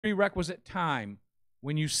prerequisite time.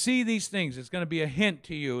 When you see these things, it's going to be a hint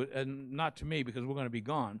to you, and not to me because we're going to be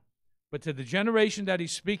gone, but to the generation that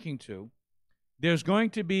he's speaking to. There's going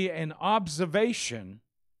to be an observation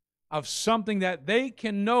of something that they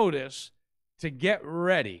can notice to get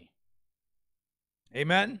ready.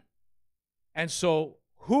 Amen? And so,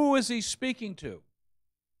 who is he speaking to?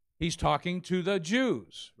 He's talking to the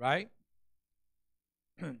Jews, right?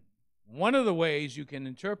 One of the ways you can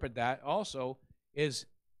interpret that also is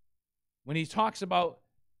when he talks about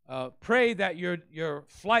pray that your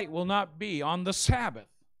flight will not be on the Sabbath.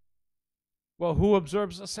 Well, who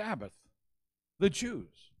observes the Sabbath? The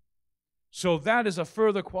Jews. So that is a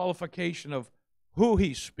further qualification of who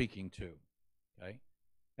he's speaking to. Okay?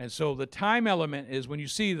 And so the time element is when you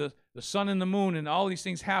see the sun and the moon and all these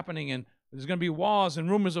things happening, and there's going to be wars and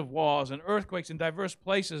rumors of wars and earthquakes in diverse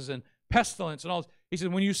places and pestilence and all this. He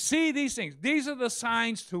said, when you see these things, these are the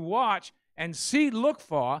signs to watch and see, look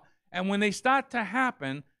for, and when they start to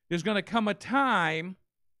happen, there's going to come a time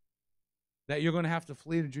that you're going to have to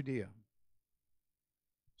flee to Judea.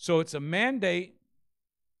 So it's a mandate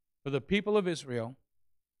for the people of Israel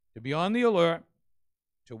to be on the alert,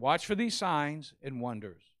 to watch for these signs and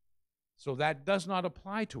wonders. So that does not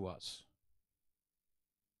apply to us.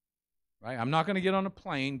 Right? I'm not going to get on a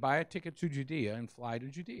plane, buy a ticket to Judea, and fly to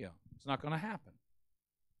Judea. It's not going to happen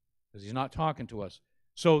because he's not talking to us.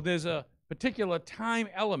 So there's a particular time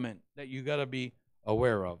element that you got to be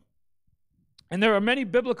aware of. And there are many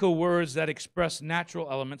biblical words that express natural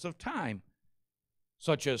elements of time,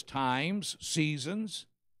 such as times, seasons,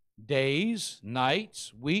 days,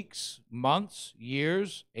 nights, weeks, months,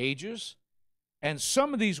 years, ages. And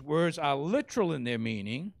some of these words are literal in their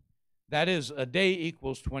meaning. That is, a day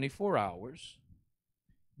equals 24 hours.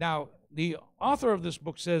 Now, the author of this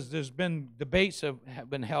book says there's been debates have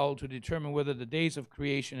been held to determine whether the days of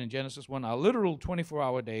creation in Genesis 1 are literal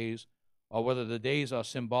 24-hour days or whether the days are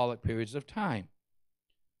symbolic periods of time.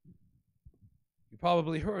 You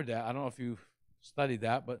probably heard that. I don't know if you've studied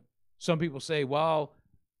that, but some people say, well,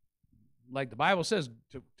 like the Bible says,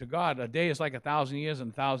 to God, a day is like 1,000 years, and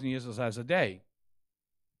 1,000 years is as a day.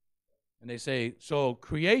 And they say, so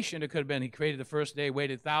creation, it could have been he created the first day,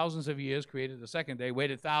 waited thousands of years, created the second day,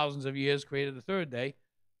 waited thousands of years, created the third day.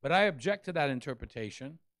 But I object to that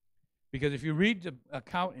interpretation because if you read the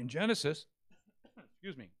account in Genesis,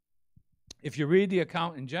 excuse me, if you read the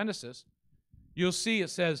account in Genesis, you'll see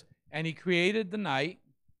it says, and he created the night,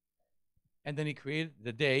 and then he created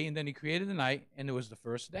the day, and then he created the night, and it was the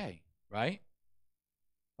first day, right?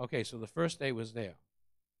 Okay, so the first day was there.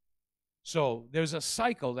 So there's a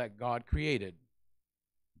cycle that God created,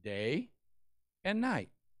 day and night.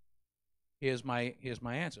 Here's my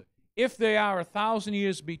answer. If there are 1,000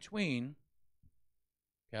 years between,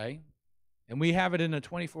 okay, and we have it in a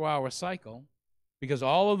 24-hour cycle, because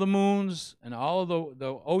all of the moons and all of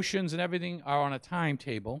the oceans and everything are on a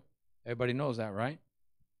timetable. Everybody knows that, right?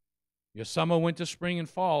 Your summer, winter, spring, and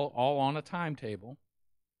fall all on a timetable.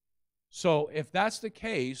 So if that's the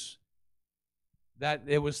case, that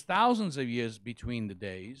there was thousands of years between the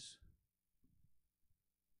days,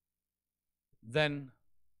 then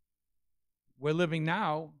we're living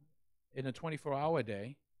now in a 24-hour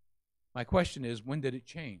day. My question is, when did it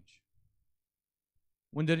change?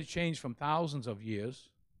 When did it change from thousands of years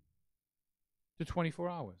to 24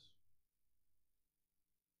 hours?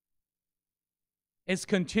 It's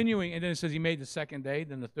continuing, and then it says he made the second day,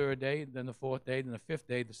 then the third day, then the fourth day, then the fifth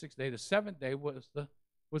day, the sixth day, the seventh day was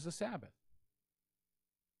the Sabbath.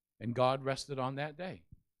 And God rested on that day.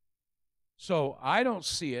 So I don't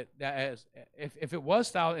see it that as, if it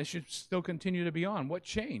was 1,000, it should still continue to be on. What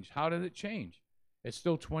changed? How did it change? It's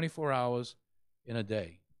still 24 hours in a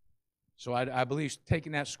day. So I believe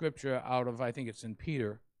taking that scripture out of, I think it's in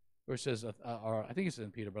Peter, where it says, or I think it's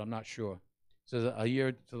in Peter, but I'm not sure. It says a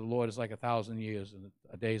year to the Lord is like 1,000 years, and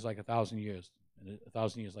a day is like 1,000 years, and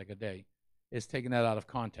 1,000 years like a day. It's taking that out of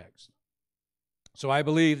context. So I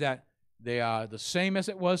believe that they are the same as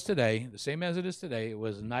it was today, the same as it is today. It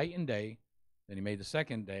was night and day. Then he made the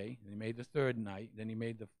second day. Then he made the third night. Then he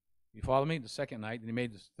made you follow me? The second night. Then he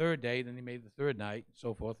made the third day. Then he made the third night,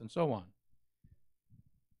 so forth and so on.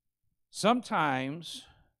 Sometimes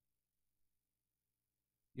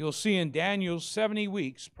you'll see in Daniel's 70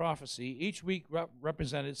 weeks prophecy, each week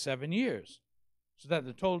represented 7 years, so that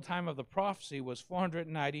the total time of the prophecy was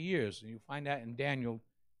 490 years. And you find that in Daniel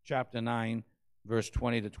chapter 9, verse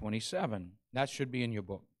 20 to 27. That should be in your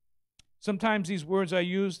book. Sometimes these words are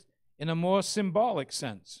used in a more symbolic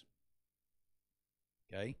sense.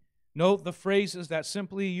 Okay? Note the phrases that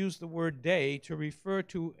simply use the word day to refer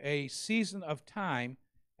to a season of time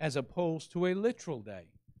as opposed to a literal day.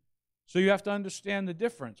 So you have to understand the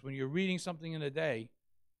difference when you're reading something in a day,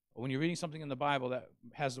 or when you're reading something in the Bible that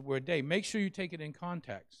has the word day. Make sure you take it in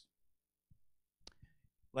context.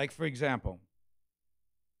 Like, for example,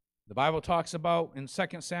 the Bible talks about in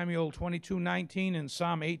 2 Samuel 22:19 and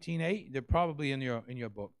Psalm 18:8. They're probably in your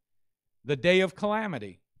book. The day of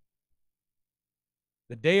calamity.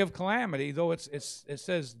 The day of calamity, though it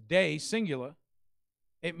says day, singular,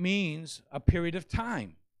 it means a period of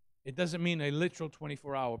time. It doesn't mean a literal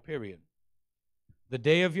 24-hour period. The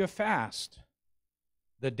day of your fast.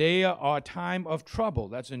 The day or time of trouble.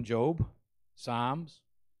 That's in Job, Psalms.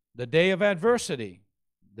 The day of adversity.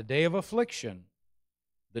 The day of affliction.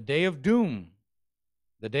 The day of doom.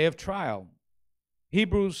 The day of trial.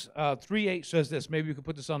 Hebrews 3:8 says this. Maybe you could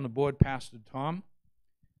put this on the board, Pastor Tom.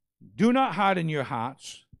 Do not harden your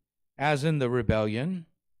hearts as in the rebellion,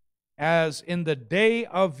 as in the day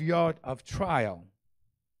of trial.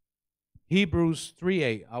 Hebrews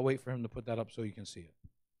 3:8. I'll wait for him to put that up so you can see it.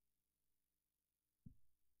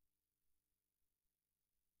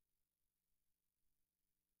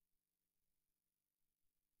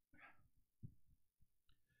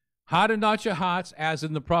 Harden not your hearts as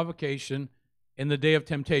in the provocation in the day of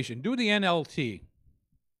temptation. Do the NLT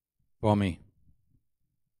for me.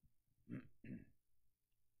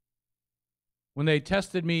 When they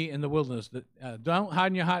tested me in the wilderness. Don't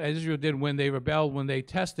harden your heart as Israel did when they rebelled, when they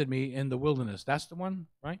tested me in the wilderness. That's the one,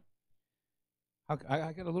 right?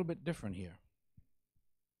 I get a little bit different here.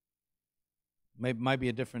 Might be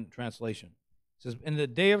a different translation. It says, in the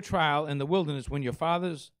day of trial in the wilderness, when your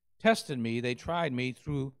fathers tested me, they tried me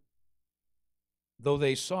through, though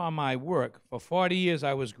they saw my work. For 40 years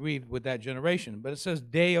I was grieved with that generation. But it says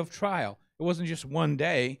day of trial. It wasn't just one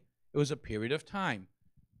day. It was a period of time.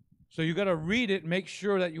 So you got to read it, make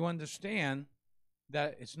sure that you understand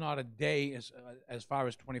that it's not a day as far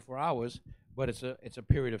as 24 hours, but it's a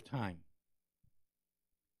period of time.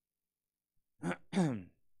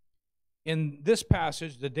 In this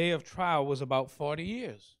passage, the day of trial was about 40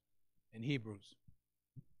 years in Hebrews.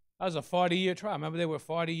 That was a 40-year trial. Remember, they were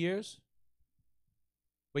 40 years?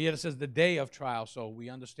 But yet it says the day of trial, so we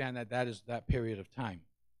understand that that is that period of time.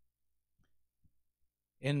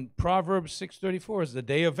 In Proverbs 6:34 is the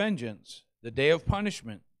day of vengeance, the day of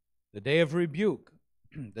punishment, the day of rebuke,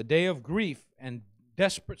 the day of grief and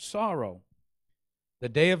desperate sorrow, the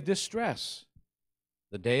day of distress,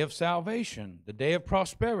 the day of salvation, the day of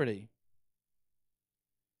prosperity.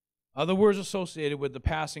 Other words associated with the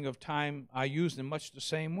passing of time are used in much the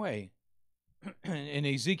same way. In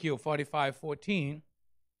Ezekiel 45:14,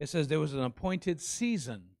 it says there was an appointed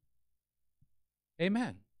season.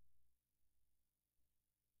 Amen.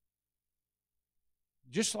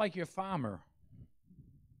 Just like your farmer,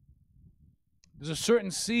 there's a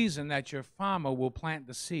certain season that your farmer will plant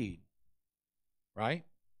the seed, right?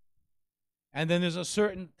 And then there's a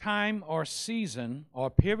certain time or season or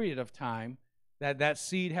period of time that that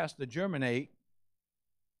seed has to germinate,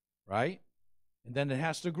 right? And then it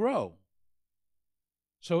has to grow.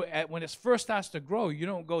 So when it first starts to grow, you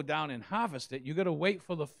don't go down and harvest it. You got to wait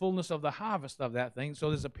for the fullness of the harvest of that thing. So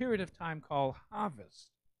there's a period of time called harvest.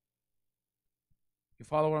 You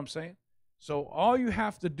follow what I'm saying? So all you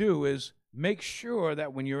have to do is make sure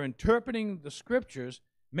that when you're interpreting the scriptures,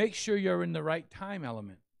 make sure you're in the right time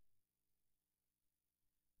element.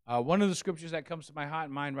 One of the scriptures that comes to my heart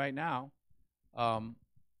and mind right now,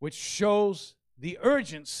 which shows the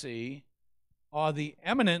urgency or the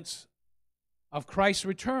imminence of Christ's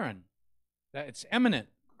return, that it's imminent.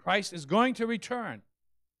 Christ is going to return.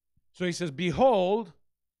 So he says, behold,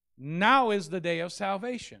 now is the day of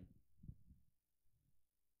salvation.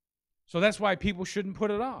 So that's why people shouldn't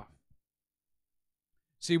put it off.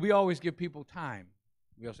 See, we always give people time.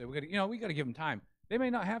 We all say, we got to give them time. They may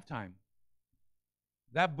not have time.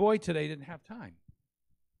 That boy today didn't have time.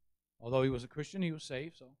 Although he was a Christian, he was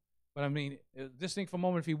saved. But I mean, just think for a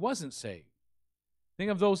moment if he wasn't saved.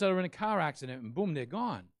 Think of those that are in a car accident and boom, they're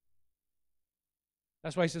gone.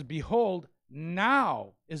 That's why he says, behold,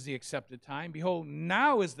 now is the accepted time. Behold,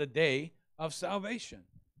 now is the day of salvation.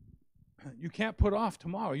 You can't put off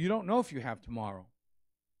tomorrow. You don't know if you have tomorrow.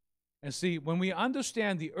 And see, when we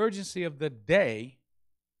understand the urgency of the day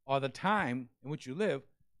or the time in which you live,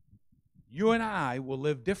 you and I will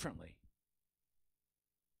live differently.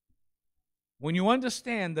 When you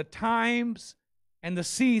understand the times and the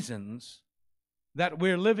seasons that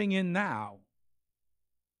we're living in now,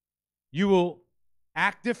 you will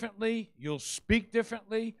act differently, you'll speak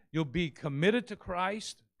differently, you'll be committed to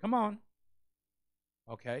Christ. Come on.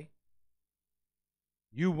 Okay?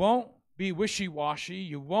 You won't be wishy-washy.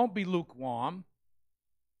 You won't be lukewarm.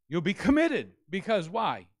 You'll be committed. Because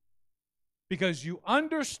why? Because you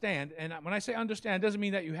understand, and when I say understand, it doesn't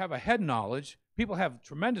mean that you have a head knowledge. People have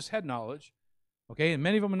tremendous head knowledge, okay, and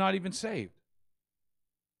many of them are not even saved.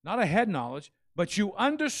 Not a head knowledge, but you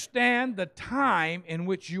understand the time in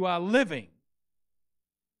which you are living.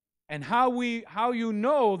 And how you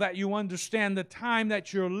know that you understand the time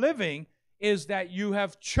that you're living is that you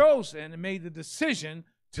have chosen and made the decision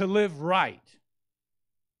to live right.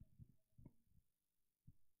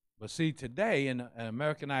 But see, today in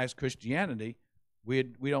Americanized Christianity, we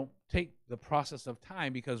don't take the process of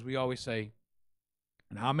time because we always say,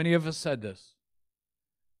 and how many of us said this?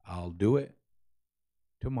 I'll do it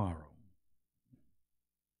tomorrow.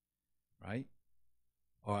 Right?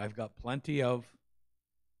 Or I've got plenty of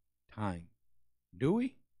time. Do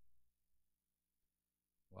we?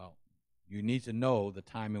 Well, you need to know the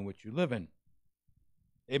time in which you live in.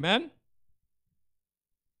 Amen?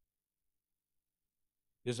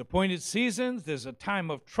 There's appointed seasons. There's a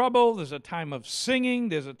time of trouble. There's a time of singing.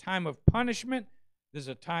 There's a time of punishment. There's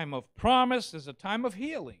a time of promise. There's a time of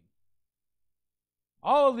healing.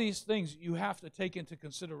 All of these things you have to take into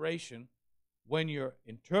consideration when you're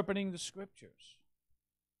interpreting the Scriptures.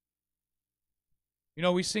 You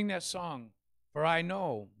know, we sing that song, "For I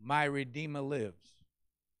know my Redeemer lives."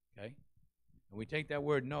 Okay? And we take that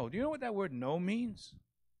word know. Do you know what that word know means?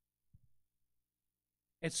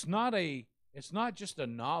 It's not just a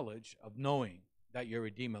knowledge of knowing that your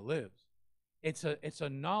Redeemer lives. It's a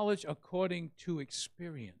knowledge according to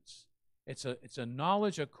experience. It's a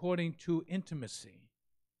knowledge according to intimacy.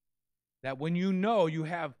 That when you know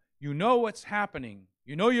what's happening.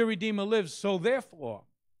 You know your Redeemer lives, so therefore,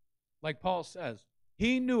 like Paul says,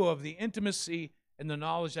 he knew of the intimacy and the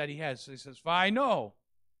knowledge that he had. So he says, "For I know,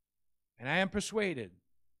 and I am persuaded."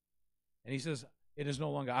 And he says, "It is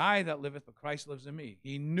no longer I that liveth, but Christ lives in me."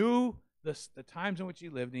 He knew the times in which he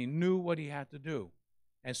lived, and he knew what he had to do.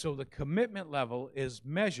 And so the commitment level is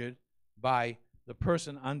measured by the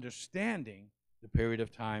person understanding the period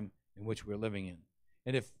of time in which we're living in.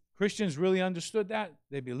 And if Christians really understood that,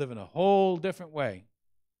 they'd be living a whole different way.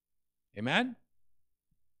 Amen?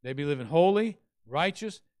 They'd be living holy,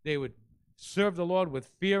 righteous. They would serve the Lord with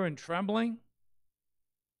fear and trembling.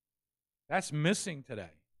 That's missing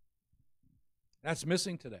today. That's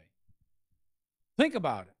missing today. Think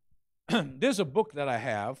about it. There's a book that I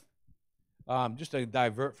have, just to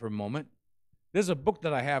divert for a moment. There's a book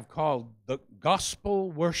that I have called The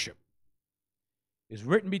Gospel Worship. It's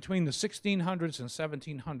written between the 1600s and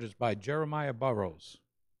 1700s by Jeremiah Burroughs.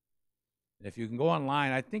 And if you can go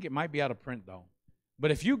online, I think it might be out of print though.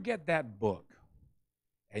 But if you get that book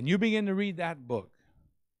and you begin to read that book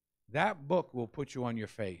will put you on your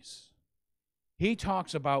face. He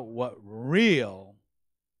talks about what real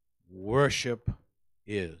worship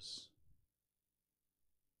is.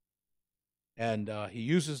 And he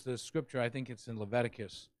uses the scripture, I think it's in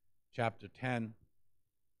Leviticus chapter 10,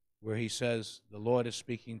 where he says, the Lord is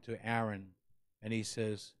speaking to Aaron, and he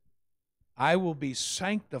says, "I will be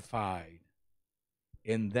sanctified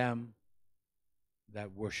in them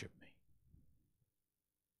that worship me."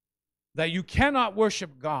 That you cannot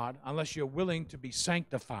worship God unless you're willing to be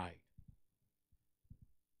sanctified.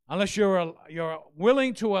 Unless you're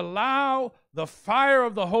willing to allow the fire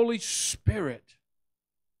of the Holy Spirit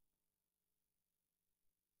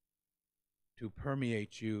to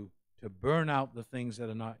permeate you, to burn out the things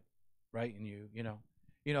that are not right in you, you know.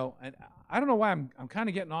 And I don't know why I'm kind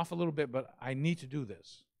of getting off a little bit, but I need to do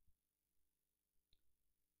this.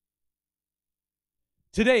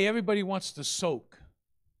 Today, everybody wants to soak.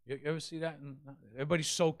 You ever see that? Everybody's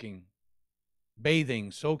soaking,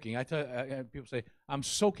 bathing, soaking. People say, "I'm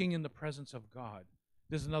soaking in the presence of God."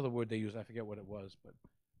 There's another word they use. I forget what it was, but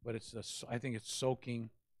I think it's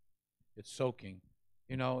soaking. It's soaking.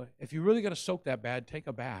 You know, if you really got to soak that bad, take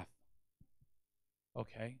a bath.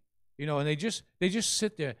 Okay? You know, and they just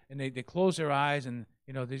sit there and they close their eyes and,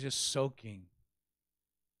 you know, they're just soaking.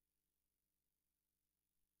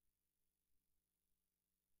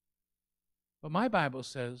 But my Bible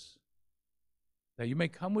says that you may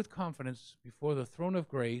come with confidence before the throne of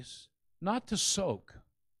grace, not to soak.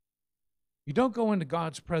 You don't go into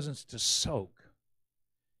God's presence to soak.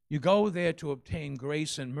 You go there to obtain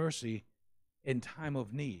grace and mercy in time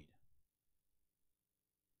of need.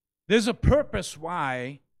 There's a purpose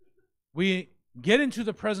why we get into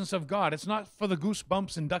the presence of God. It's not for the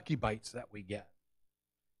goosebumps and ducky bites that we get.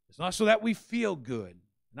 It's not so that we feel good.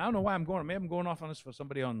 And I don't know why maybe I'm going off on this for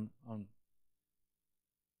somebody on.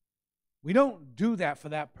 We don't do that for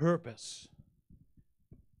that purpose.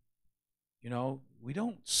 You know, we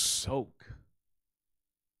don't soak.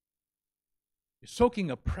 You're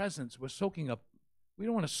soaking a presence. We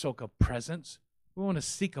don't want to soak a presence. We want to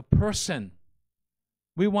seek a person.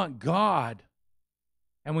 We want God.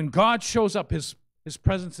 And when God shows up, his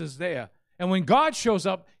presence is there. And when God shows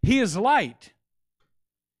up, he is light.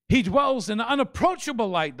 He dwells in unapproachable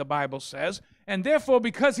light, the Bible says. And therefore,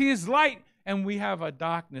 because he is light and we have a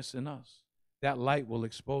darkness in us, that light will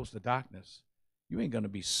expose the darkness. You ain't going to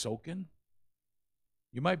be soaking.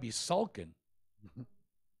 You might be sulking.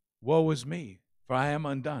 Woe is me, for I am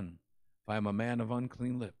undone, for I am a man of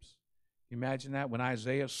unclean lips. Imagine that when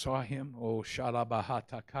Isaiah saw him. Oh,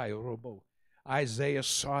 Shalabahatakaya Robo. Isaiah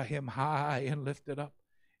saw him high and lifted up,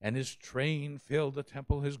 and his train filled the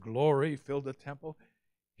temple, his glory filled the temple.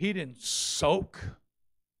 He didn't soak.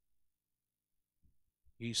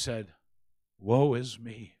 He said, woe is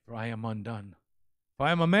me, for I am undone, for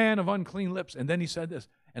I am a man of unclean lips. And then he said this,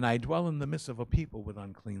 and I dwell in the midst of a people with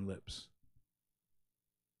unclean lips.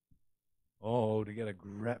 Oh, to get a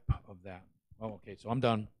grip of that. Oh, okay, so I'm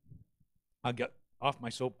done. I'll get off my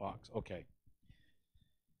soapbox. Okay.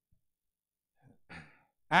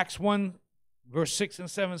 Acts 1, verse 6 and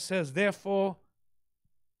 7 says, therefore,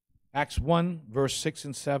 Acts 1, verse 6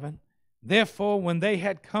 and 7, therefore, when they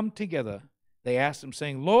had come together, they asked him,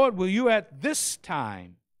 saying, Lord, will you at this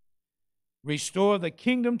time restore the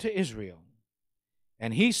kingdom to Israel?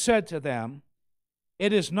 And he said to them,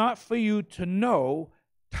 it is not for you to know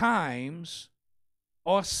times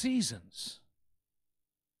or seasons,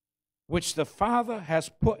 which the Father has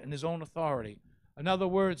put in his own authority. In other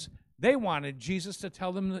words, they wanted Jesus to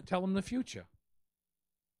tell them the future.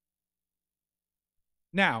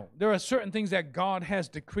 Now, there are certain things that God has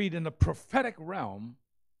decreed in the prophetic realm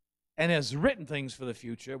and has written things for the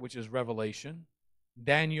future, which is Revelation,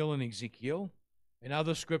 Daniel and Ezekiel, and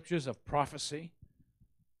other scriptures of prophecy.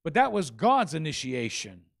 But that was God's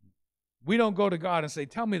initiation. We don't go to God and say,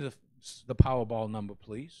 tell me the Powerball number,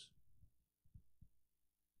 please.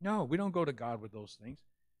 No, we don't go to God with those things.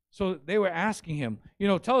 So they were asking him,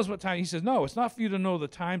 tell us what time. He says, no, it's not for you to know the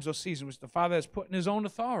times or seasons which the Father has put in his own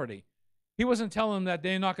authority. He wasn't telling them that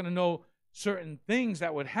they're not going to know certain things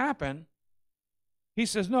that would happen. He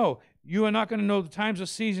says, no, you are not going to know the times or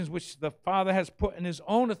seasons which the Father has put in his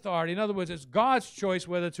own authority. In other words, it's God's choice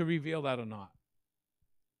whether to reveal that or not.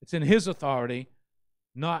 It's in his authority,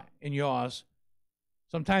 not in yours.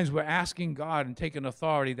 Sometimes we're asking God and taking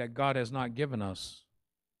authority that God has not given us.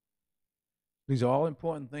 These are all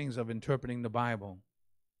important things of interpreting the Bible.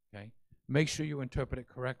 Okay? Make sure you interpret it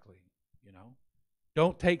correctly,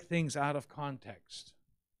 Don't take things out of context.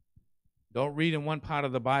 Don't read in one part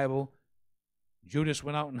of the Bible, Judas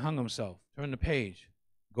went out and hung himself. Turn the page.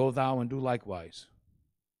 Go thou and do likewise.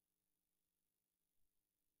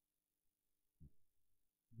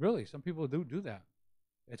 Really, some people do that.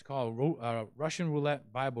 It's called Russian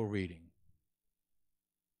roulette Bible reading.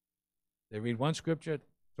 They read one scripture,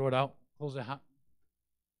 throw it out, close it out.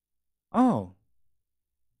 Oh,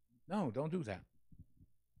 no, don't do that.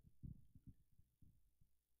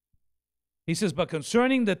 He says, but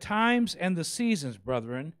concerning the times and the seasons,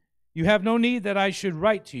 brethren, you have no need that I should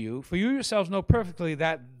write to you, for you yourselves know perfectly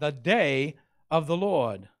that the day of the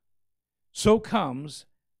Lord so comes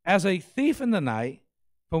as a thief in the night.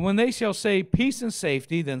 For when they shall say peace and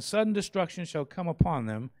safety, then sudden destruction shall come upon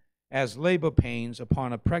them as labor pains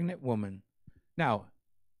upon a pregnant woman. Now,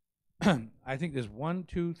 I think there's 1,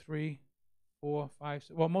 2, 3, 4, 5,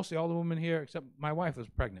 6. Well, mostly all the women here, except my wife was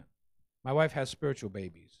pregnant. My wife has spiritual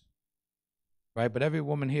babies, right? But every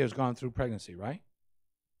woman here has gone through pregnancy, right?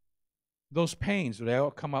 Those pains, do they all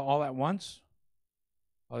come out all at once?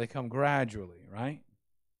 Or they come gradually, right?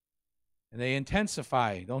 And they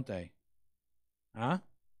intensify, don't they? Huh?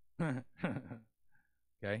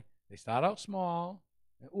 Okay. They start out small.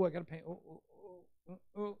 Oh, I got a pain.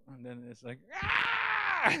 Oh. And then it's like,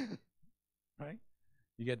 ah! Right?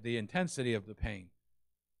 You get the intensity of the pain.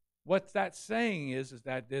 What that's saying is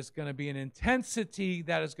that there's going to be an intensity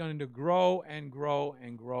that is going to grow and grow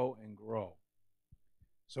and grow and grow.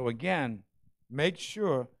 So again, make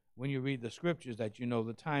sure when you read the scriptures that you know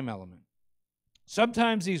the time element.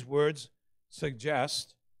 Sometimes these words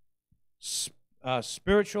suggest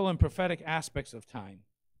spiritual and prophetic aspects of time.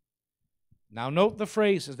 Now note the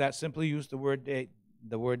phrases that simply use the word day,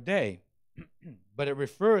 but it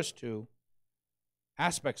refers to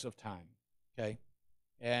aspects of time, okay?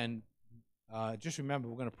 And just remember,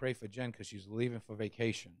 we're going to pray for Jen because she's leaving for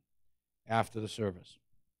vacation after the service.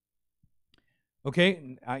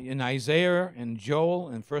 Okay, in Isaiah and Joel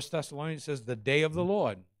and 1 Thessalonians, it says the day of the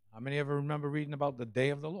Lord. How many ever remember reading about the day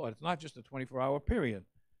of the Lord? It's not just a 24-hour period.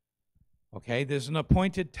 Okay, there's an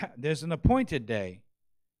appointed day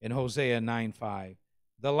in Hosea 9:5.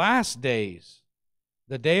 The last days,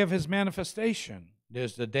 the day of his manifestation.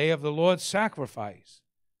 There's the day of the Lord's sacrifice,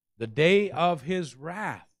 The day of his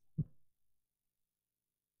wrath.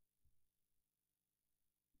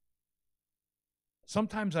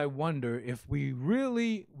 Sometimes I wonder if we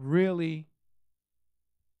really, really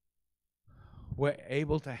were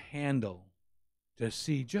able to handle, to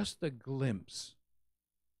see just a glimpse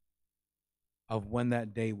of when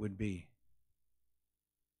that day would be.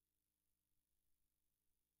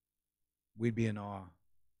 We'd be in awe.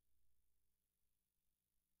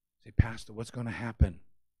 Say, Pastor, what's going to happen?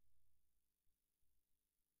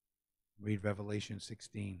 Read Revelation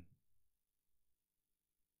 16.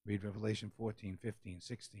 Read Revelation 14, 15,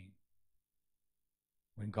 16.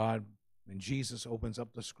 When Jesus opens up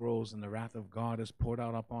the scrolls and the wrath of God is poured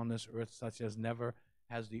out upon this earth, such as never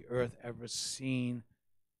has the earth ever seen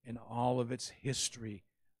in all of its history,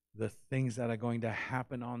 the things that are going to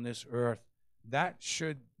happen on this earth, that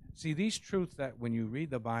should, see, these truths that when you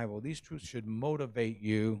read the Bible, these truths should motivate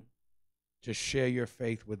you to share your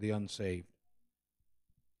faith with the unsaved.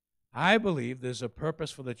 I believe there's a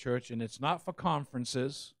purpose for the church, and it's not for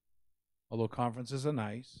conferences, although conferences are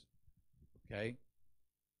nice, okay?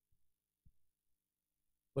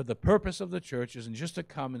 But the purpose of the church isn't just to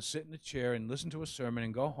come and sit in a chair and listen to a sermon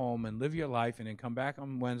and go home and live your life and then come back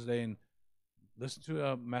on Wednesday and listen to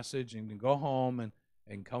a message and then go home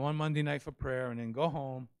and come on Monday night for prayer and then go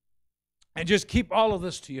home and just keep all of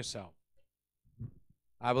this to yourself.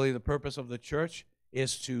 I believe the purpose of the church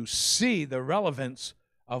is to see the relevance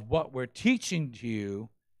of what we're teaching to you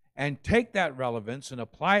and take that relevance and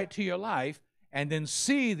apply it to your life and then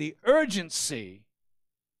see the urgency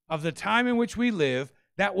of the time in which we live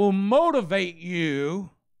that will motivate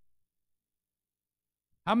you.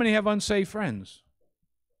 How many have unsaved friends?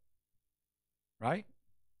 Right?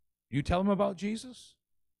 You tell them about Jesus?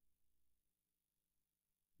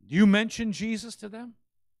 Do you mention Jesus to them?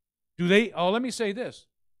 Do they, let me say this.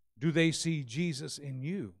 Do they see Jesus in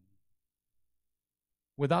you?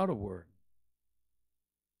 Without a word.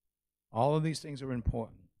 All of these things are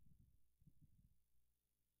important.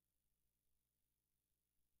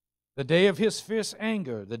 The day of his fierce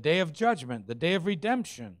anger, the day of judgment, the day of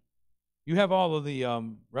redemption. You have all of the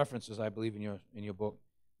references, I believe, in your book.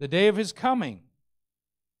 The day of his coming.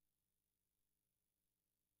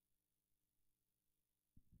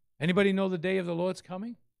 Anybody know the day of the Lord's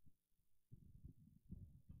coming?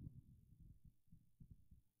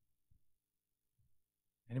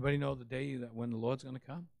 Anybody know the day that when the Lord's going to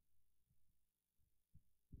come?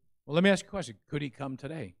 Well, let me ask you a question. Could he come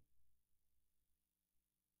today?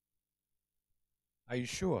 Are you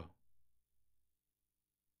sure?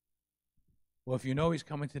 Well, if you know he's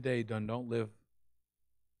coming today, then don't live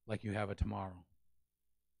like you have a tomorrow.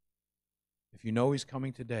 If you know he's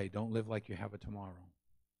coming today, don't live like you have a tomorrow.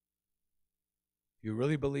 If you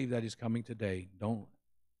really believe that he's coming today, don't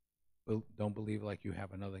believe like you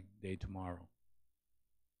have another day tomorrow.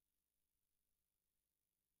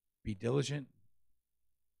 Be diligent.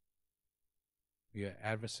 Your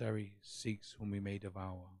adversary seeks whom he may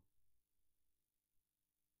devour.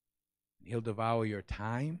 He'll devour your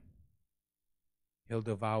time. He'll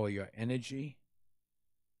devour your energy.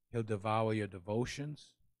 He'll devour your devotions.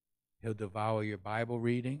 He'll devour your Bible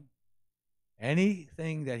reading.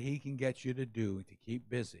 Anything that he can get you to do to keep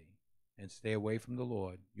busy and stay away from the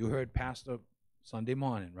Lord. You heard Pastor Sunday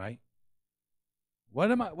morning, right?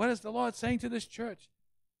 What is the Lord saying to this church?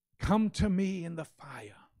 Come to me in the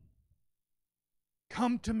fire.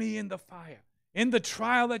 Come to me in the fire. In the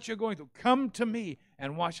trial that you're going through, come to me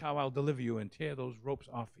and watch how I'll deliver you and tear those ropes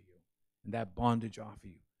off of you and that bondage off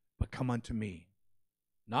of you. But come unto me.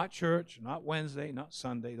 Not church, not Wednesday, not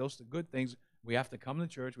Sunday. Those are the good things. We have to come to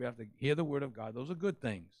church. We have to hear the word of God. Those are good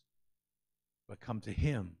things. But come to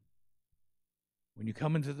him. When you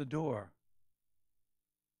come into the door,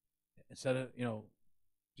 instead of,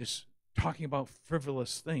 just talking about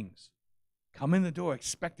frivolous things, come in the door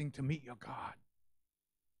expecting to meet your God.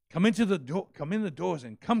 Come into the door, come in the doors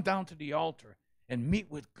and come down to the altar and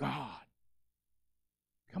meet with God.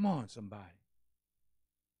 Come on, somebody.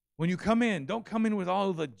 When you come in, don't come in with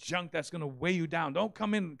all the junk that's going to weigh you down. Don't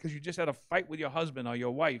come in because you just had a fight with your husband or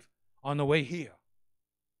your wife on the way here.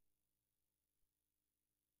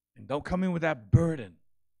 And don't come in with that burden.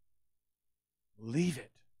 Leave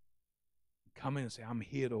it. Come in and say, I'm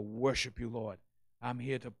here to worship you, Lord. I'm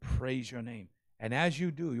here to praise your name. And as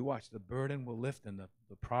you do, you watch, the burden will lift and the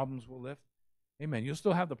problems will lift. Amen. You'll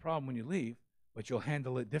still have the problem when you leave, but you'll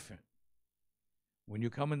handle it different. When you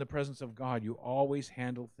come in the presence of God, you always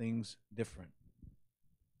handle things different.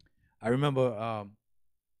 I remember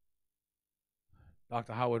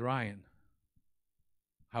Dr. Howard Ryan,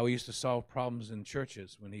 how he used to solve problems in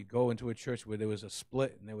churches. When he'd go into a church where there was a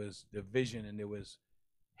split and there was division and there was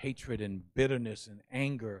hatred and bitterness and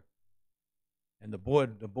anger. And the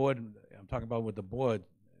board, I'm talking about with the board,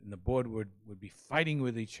 and the board would be fighting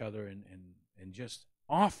with each other and just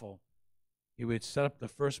awful. He would set up the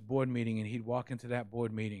first board meeting, and he'd walk into that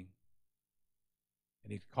board meeting,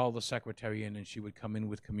 and he'd call the secretary in, and she would come in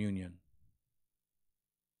with communion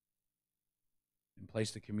and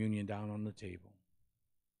place the communion down on the table.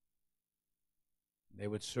 They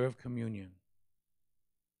would serve communion.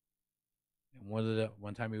 And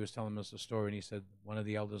one time he was telling us a story, and he said, one of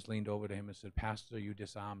the elders leaned over to him and said, "Pastor, you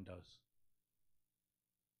disarmed us.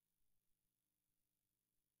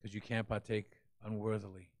 Because you can't partake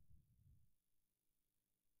unworthily."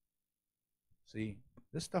 See,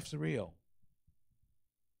 this stuff's real.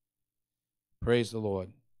 Praise the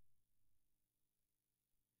Lord.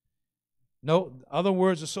 No, other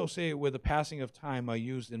words associated with the passing of time are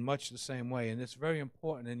used in much the same way, and it's very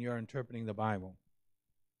important in your interpreting the Bible.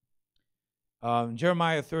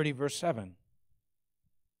 Jeremiah 30, verse 7.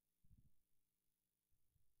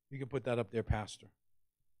 You can put that up there, Pastor.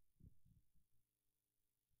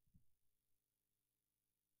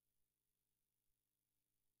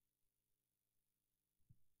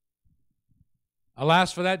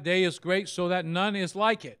 Alas, for that day is great, so that none is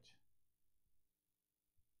like it.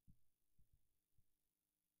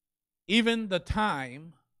 Even the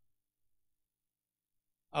time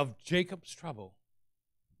of Jacob's trouble.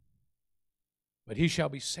 But he shall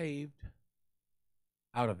be saved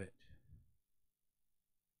out of it.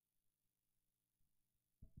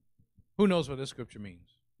 Who knows what this scripture means?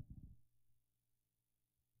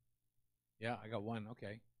 Yeah, I got one.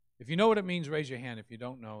 Okay. If you know what it means, raise your hand. If you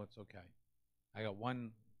don't know, it's okay. I got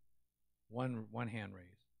one hand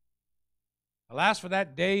raised. Alas, for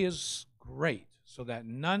that day is great, so that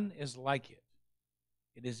none is like it.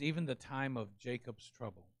 It is even the time of Jacob's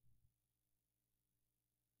trouble.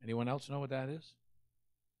 Anyone else know what that is?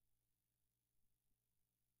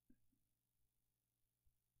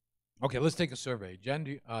 Okay, let's take a survey.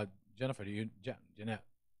 Jennifer, Jeanette,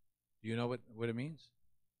 do you know what it means?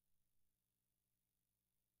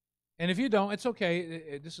 And if you don't, it's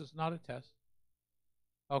okay. This is not a test.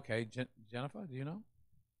 Okay, Jennifer, do you know?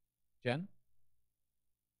 Jen?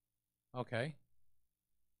 Okay.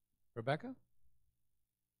 Rebecca?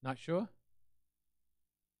 Not sure?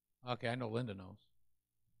 Okay, I know Linda knows.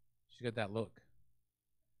 She got that look.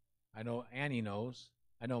 I know Annie knows.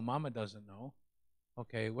 I know Mama doesn't know.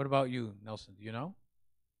 Okay, what about you, Nelson? Do you know?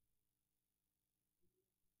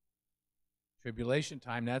 Tribulation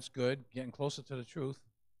time, that's good. Getting closer to the truth.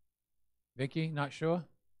 Vicky, not sure?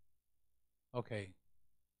 Okay.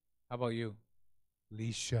 How about you?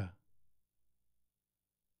 Leisha.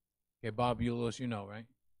 Okay, Bob Eulis, you know, right?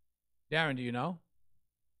 Darren, do you know?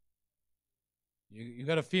 You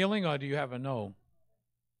got a feeling, or do you have a no?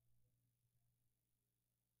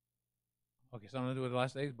 Okay, something to do with the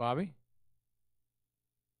last days. Bobby?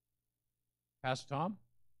 Pastor Tom?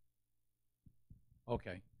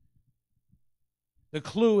 Okay. The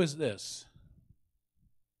clue is this.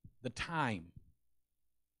 The time.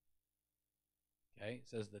 Okay, it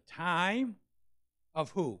says the time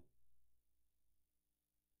of who?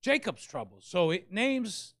 Jacob's trouble. So it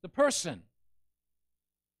names the person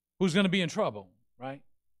who's going to be in trouble, right?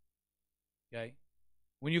 Okay.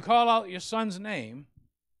 When you call out your son's name,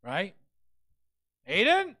 right?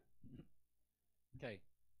 Aiden? Okay.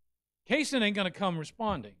 Kason ain't going to come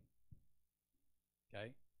responding.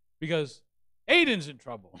 Okay? Because Aiden's in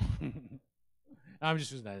trouble. I'm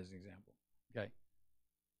just using that as an example. Okay?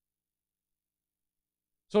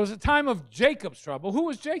 So it's a time of Jacob's trouble. Who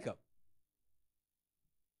was Jacob?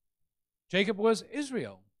 Jacob was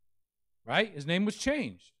Israel, right? His name was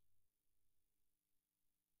changed.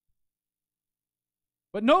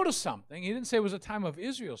 But notice something. He didn't say it was a time of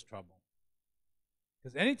Israel's trouble.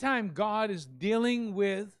 Because anytime God is dealing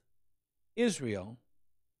with Israel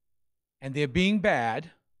and they're being bad,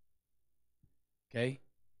 okay,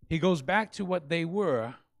 he goes back to what they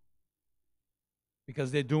were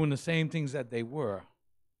because they're doing the same things that they were.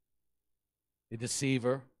 The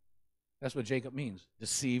deceiver. That's what Jacob means.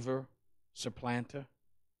 Deceiver, supplanter.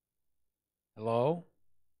 Hello?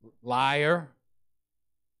 Liar.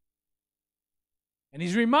 And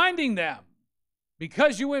he's reminding them,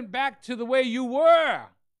 because you went back to the way you were,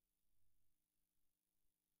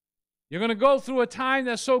 you're going to go through a time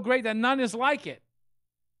that's so great that none is like it.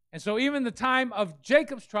 And so even the time of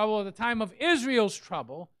Jacob's trouble, or the time of Israel's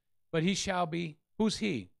trouble, but he shall be, who's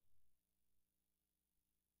he?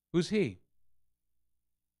 Who's he?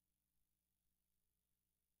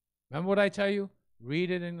 Remember what I tell you?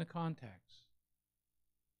 Read it in the context.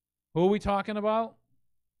 Who are we talking about?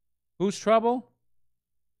 Whose trouble?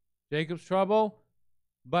 Jacob's trouble.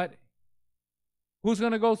 But who's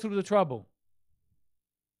going to go through the trouble?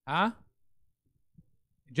 Huh?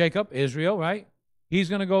 Jacob, Israel, right? He's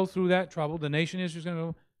going to go through that trouble. The nation Israel's going to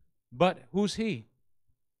go. But who's he?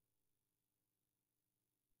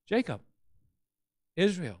 Jacob,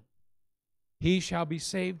 Israel. He shall be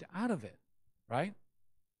saved out of it, right?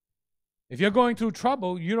 If you're going through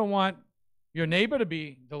trouble, you don't want your neighbor to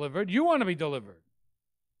be delivered. You want to be delivered.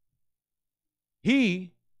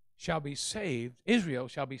 He shall be saved, Israel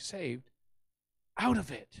shall be saved out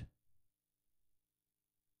of it.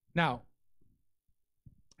 Now,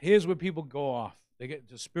 here's where people go off. They get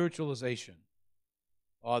into spiritualization,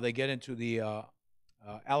 or they get into the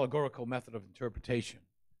allegorical method of interpretation.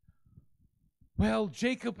 Well,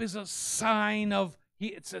 Jacob is a sign of,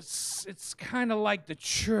 it's kind of like the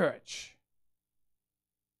church.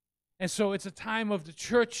 And so it's a time of the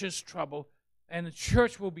church's trouble, and the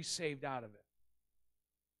church will be saved out of it.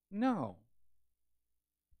 No.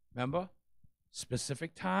 Remember?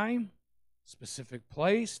 Specific time, specific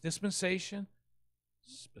place, dispensation,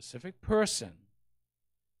 specific person.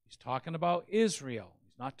 He's talking about Israel.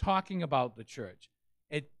 He's not talking about the church.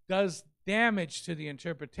 It does damage to the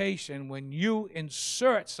interpretation when you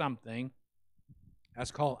insert something.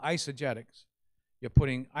 That's called eisegetics. You're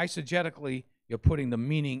putting the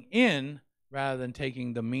meaning in rather than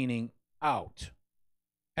taking the meaning out.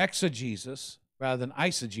 Exegesis rather than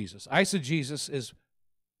eisegesis. Eisegesis is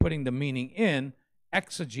putting the meaning in.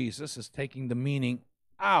 Exegesis is taking the meaning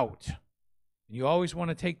out. And you always want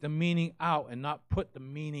to take the meaning out and not put the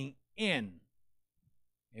meaning in.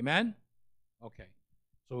 Amen? Okay.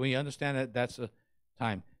 So we understand that that's a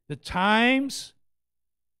time. The times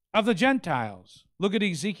of the Gentiles. Look at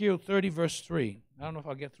Ezekiel 30, verse 3. I don't know if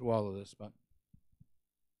I'll get through all of this, but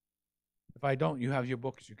if I don't, you have your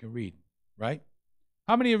books you can read, right?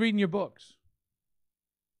 How many are reading your books?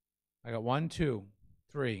 I got 1, 2,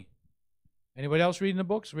 3. Anybody else reading the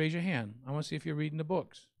books? Raise your hand. I want to see if you're reading the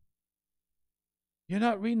books. You're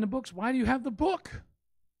not reading the books? Why do you have the book?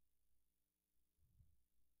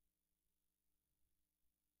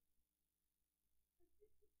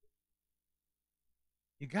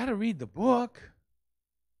 You got to read the book.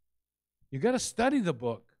 You got to study the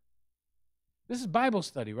book. This is Bible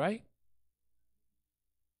study, right?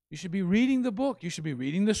 You should be reading the book. You should be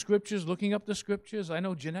reading the scriptures, looking up the scriptures. I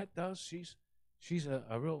know Jeanette does. She's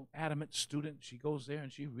a real adamant student. She goes there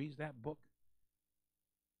and she reads that book.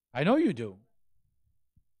 I know you do.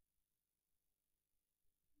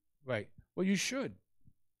 Right. Well, you should.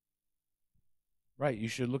 Right. You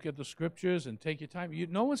should look at the scriptures and take your time.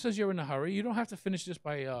 No one says you're in a hurry. You don't have to finish this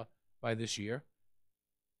by this year.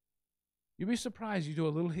 You'd be surprised. You do a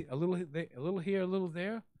little here, a little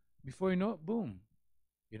there. Before you know it, boom.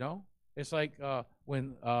 You know, it's like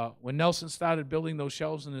when Nelson started building those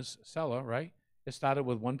shelves in his cellar. Right. It started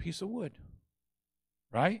with one piece of wood.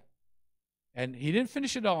 Right. And he didn't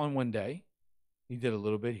finish it all in one day. He did a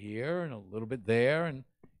little bit here and a little bit there, and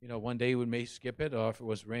one day he may skip it, or if it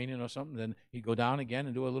was raining or something, then he'd go down again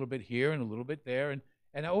and do a little bit here and a little bit there,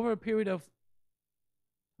 and over a period of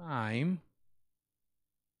time,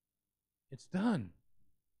 it's done.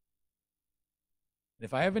 And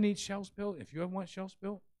if I ever need shelves built, if you ever want shelves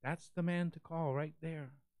built, that's the man to call right there.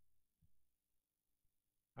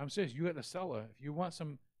 I'm serious. You at the cellar, if you want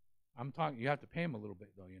some, I'm talking. You have to pay him a little bit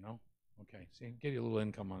though, Okay, see, get you a little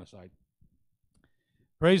income on the side.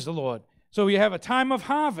 Praise the Lord. So you have a time of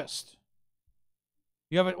harvest.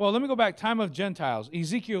 Well, let me go back. Time of Gentiles.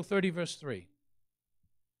 Ezekiel 30, verse 3.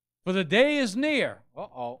 For the day is near.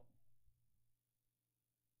 Uh-oh.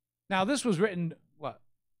 Now, this was written,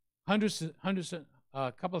 hundreds,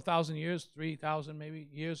 a couple of thousand years, 3,000 maybe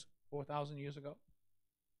years, 4,000 years ago.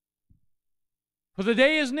 For the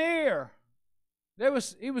day is near.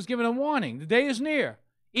 He was given a warning. The day is near.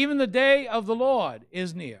 Even the day of the Lord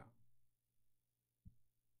is near.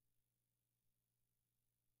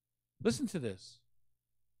 Listen to this.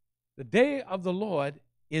 The day of the Lord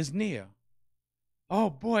is near. Oh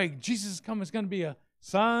boy, Jesus is coming. It's going to be a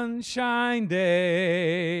sunshine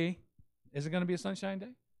day. Is it going to be a sunshine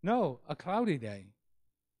day? No, a cloudy day.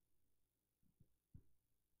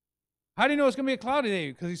 How do you know it's going to be a cloudy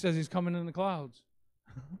day? Because he says he's coming in the clouds.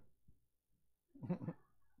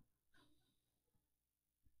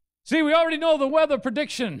 See, we already know the weather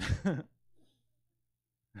prediction.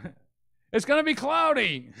 It's going to be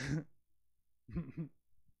cloudy.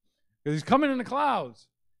 Because he's coming in the clouds.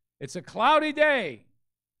 It's a cloudy day.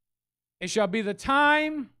 It shall be the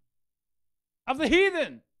time of the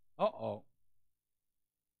heathen. Uh-oh.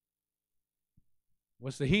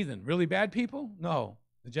 What's the heathen? Really bad people? No,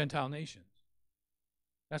 the Gentile nations.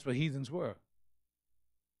 That's what heathens were.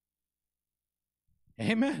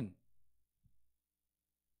 Amen.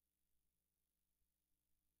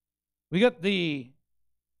 We got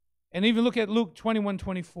and even look at Luke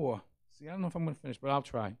 21:24. See, I don't know if I'm going to finish, but I'll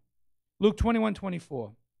try. Luke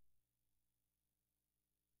 21:24.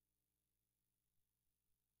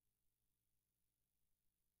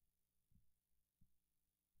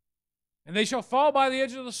 And they shall fall by the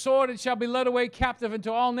edge of the sword and shall be led away captive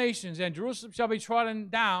into all nations, and Jerusalem shall be trodden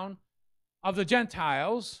down of the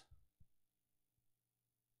Gentiles.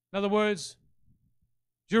 In other words,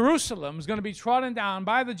 Jerusalem is going to be trodden down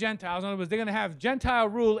by the Gentiles. In other words, they're going to have Gentile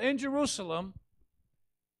rule in Jerusalem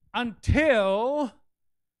until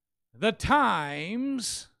the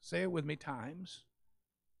times, say it with me, times,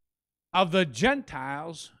 of the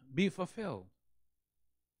Gentiles be fulfilled.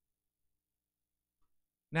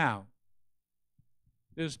 Now,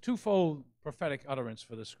 there's twofold prophetic utterance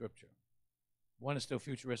for the scripture. One is still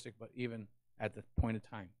futuristic, but even at the point of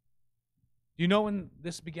time. Do you know when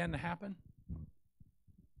this began to happen?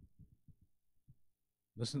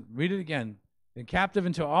 Listen, read it again. Then captive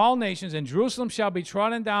into all nations, and Jerusalem shall be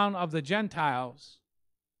trodden down of the Gentiles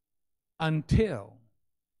until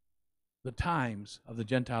the times of the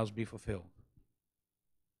Gentiles be fulfilled.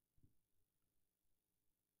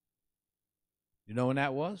 You know when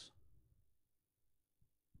that was?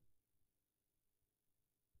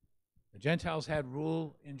 The Gentiles had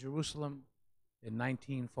rule in Jerusalem in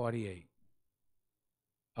 1948,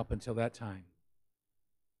 up until that time.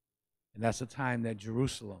 And that's the time that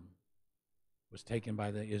Jerusalem was taken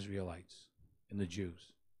by the Israelites and the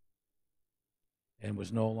Jews and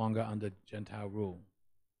was no longer under Gentile rule.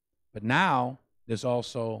 But now there's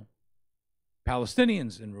also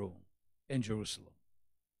Palestinians in rule in Jerusalem.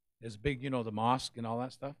 There's big, the mosque and all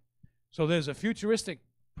that stuff. So there's a futuristic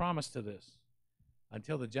promise to this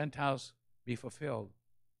until the Gentiles be fulfilled.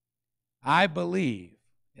 I believe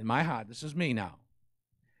in my heart, this is me now,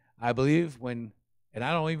 I believe and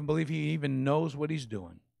I don't even believe he even knows what he's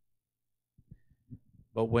doing.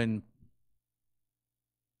 But when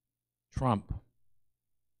Trump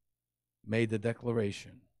made the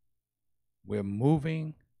declaration, we're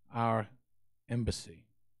moving our embassy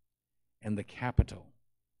and the capital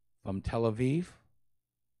from Tel Aviv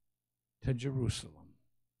to Jerusalem,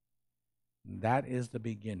 that is the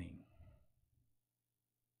beginning.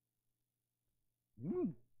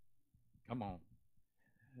 Come on.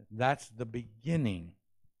 That's the beginning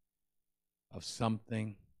of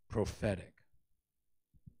something prophetic.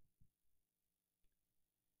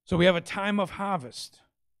 So we have a time of harvest.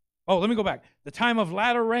 Oh, let me go back. The time of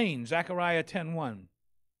latter rain, Zechariah 10:1.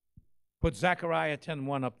 Put Zechariah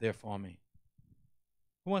 10:1 up there for me.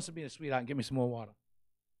 Who wants to be a sweetheart and give me some more water?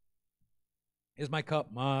 Here's my cup.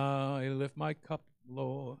 I lift my cup,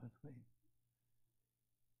 Lord.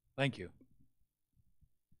 Thank you.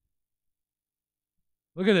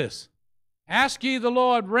 Look at this. Ask ye the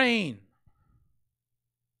Lord rain.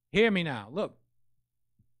 Hear me now. Look.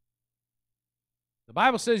 The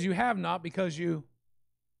Bible says you have not because you...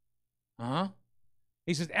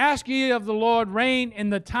 He says, ask ye of the Lord rain in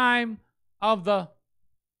the time of the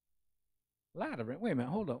latter rain. Wait a minute.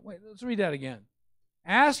 Hold on. Wait. Let's read that again.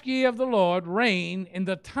 Ask ye of the Lord rain in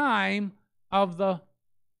the time of the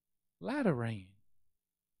latter rain.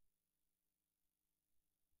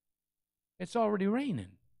 It's already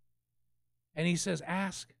raining. And he says,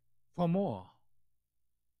 ask for more.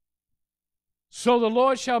 So the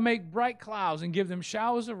Lord shall make bright clouds and give them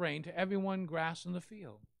showers of rain to everyone grass in the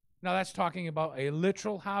field. Now that's talking about a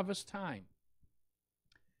literal harvest time.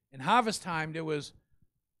 In harvest time, there was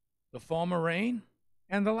the former rain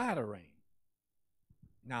and the latter rain.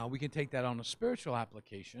 Now we can take that on a spiritual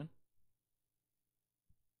application.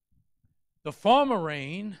 The former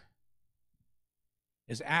rain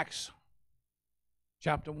is Acts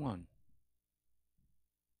chapter 1.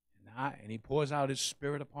 And he pours out his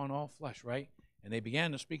Spirit upon all flesh, right? And they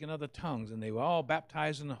began to speak in other tongues, and they were all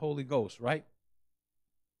baptized in the Holy Ghost, right?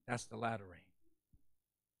 That's the latter rain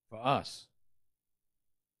for us.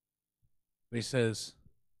 But he says,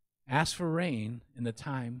 ask for rain in the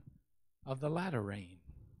time of the latter rain.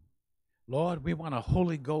 Lord, we want a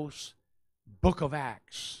Holy Ghost book of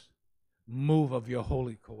Acts move of your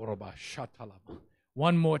holy Koroba Shatalaba.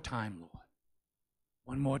 One more time, Lord.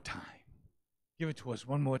 One more time. Give it to us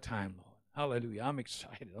one more time, Lord. Hallelujah. I'm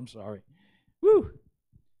excited. I'm sorry. Woo!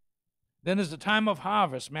 Then there's the time of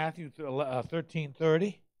harvest, Matthew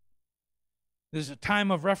 13:30. There's a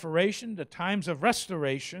time of reformation, the times of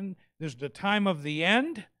restoration. There's the time of the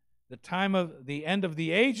end of the end of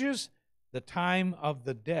the ages, the time of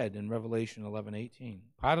the dead in Revelation 11:18.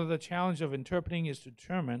 Part of the challenge of interpreting is to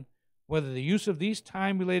determine whether the use of these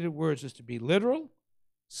time-related words is to be literal,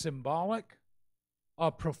 symbolic,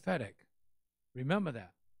 are prophetic. Remember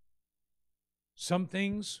that. Some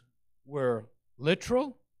things were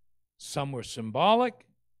literal, some were symbolic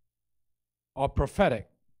or prophetic.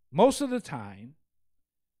 Most of the time,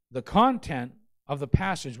 the content of the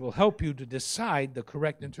passage will help you to decide the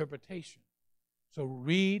correct interpretation. So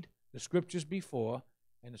read the scriptures before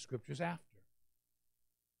and the scriptures after.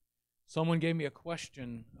 Someone gave me a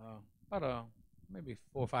question about maybe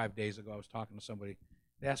 4 or 5 days ago. I was talking to somebody.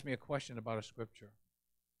 They asked me a question about a scripture.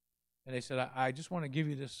 And they said, I just want to give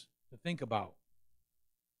you this to think about.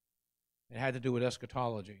 It had to do with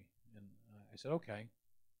eschatology. And I said, okay.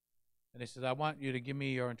 And they said, I want you to give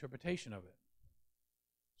me your interpretation of it.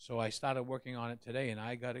 So I started working on it today, and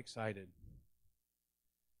I got excited.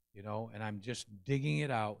 You know, and I'm just digging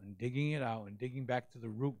it out and digging it out and digging back to the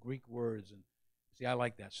root Greek words. And see, I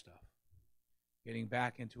like that stuff. Getting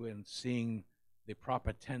back into it and seeing the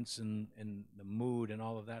proper tense and the mood and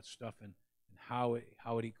all of that stuff and how it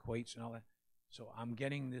equates and all that. So I'm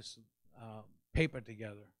getting this paper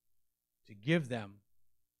together to give them,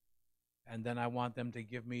 and then I want them to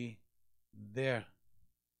give me their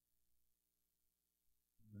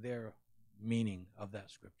meaning of that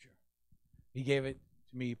scripture. He gave it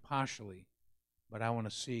to me partially, but I want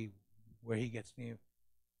to see where he gets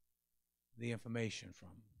the information from.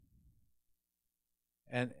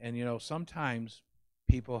 And you know, sometimes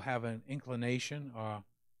people have an inclination, or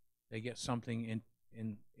they get something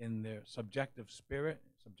in their subjective spirit,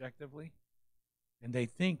 subjectively, and they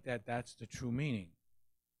think that that's the true meaning.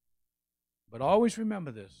 But always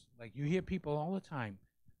remember this. Like, you hear people all the time,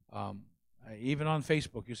 even on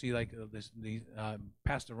Facebook, you see like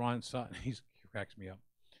Pastor Ron Sutton, he cracks me up.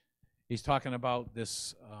 He's talking about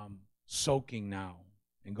this soaking now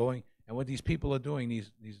and going, and what these people are doing,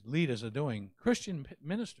 these leaders are doing, Christian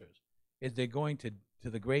ministers, is they're going to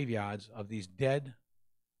the graveyards of these dead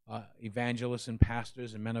evangelists and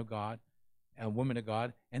pastors and men of God and women of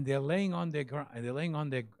God, and they're laying on their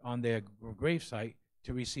gravesite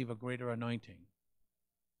to receive a greater anointing.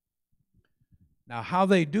 Now, how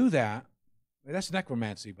they do that, that's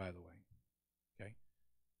necromancy, by the way. Okay.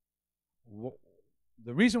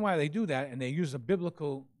 The reason why they do that, and they use a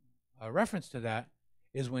biblical reference to that,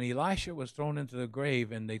 is when Elisha was thrown into the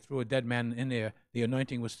grave and they threw a dead man in there, the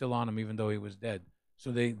anointing was still on him even though he was dead.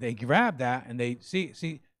 So they grab that and they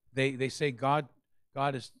they say God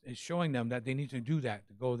is showing them that they need to do that,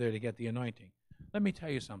 to go there to get the anointing. Let me tell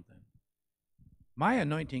you something. My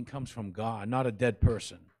anointing comes from God, not a dead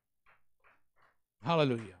person.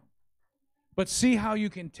 Hallelujah. But see how you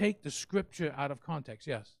can take the scripture out of context.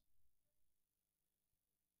 Yes.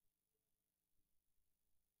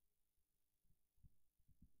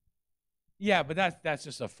 Yeah, but that's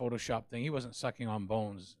just a Photoshop thing. He wasn't sucking on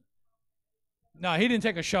bones. No, he didn't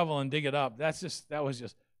take a shovel and dig it up. That was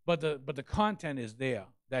just. But the content is there,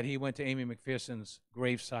 that he went to Amy McPherson's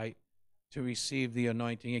gravesite to receive the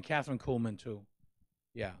anointing, and Catherine Kuhlman too.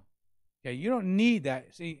 Yeah. Okay, you don't need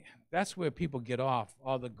that. See, that's where people get off.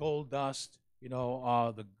 All the gold dust,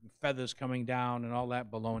 all the feathers coming down and all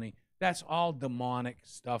that baloney. That's all demonic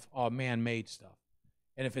stuff or man-made stuff.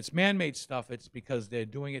 And if it's man-made stuff, it's because they're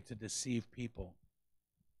doing it to deceive people.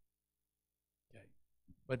 Okay.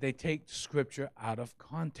 But they take Scripture out of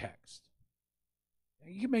context.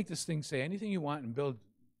 You can make this thing say anything you want and build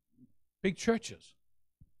big churches.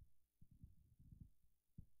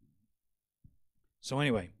 So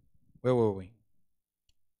anyway, where were we?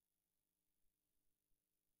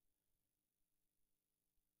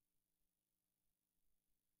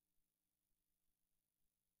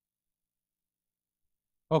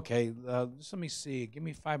 Okay, just let me see. Give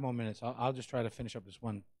me 5 more minutes. I'll just try to finish up this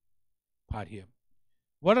one part here.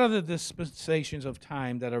 What are the dispensations of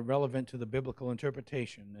time that are relevant to the biblical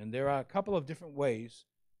interpretation? And there are a couple of different ways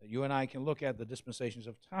that you and I can look at the dispensations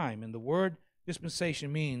of time. And the word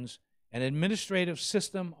dispensation means an administrative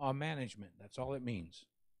system or management. That's all it means.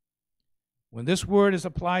 When this word is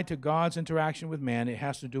applied to God's interaction with man, it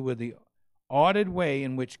has to do with the ordered way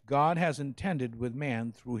in which God has intended with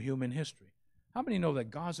man through human history. How many know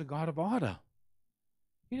that God's a God of order?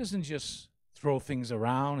 He doesn't just throw things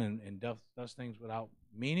around and does things without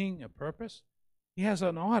meaning or purpose. He has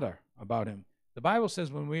an order about him. The Bible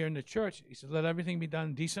says when we're in the church, he says, let everything be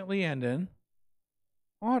done decently and in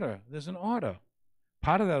order. There's an order.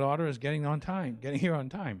 Part of that order is getting here on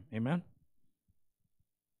time. Amen?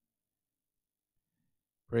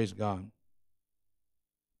 Praise God.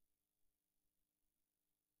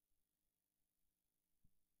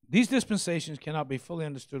 These dispensations cannot be fully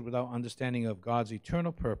understood without understanding of God's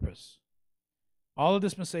eternal purpose. All the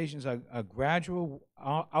dispensations are a gradual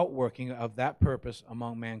outworking of that purpose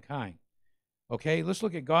among mankind. Okay, let's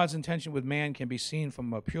look at God's intention with man can be seen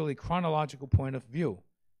from a purely chronological point of view.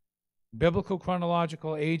 Biblical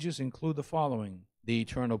chronological ages include the following: the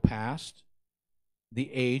eternal past, the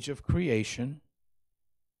age of creation,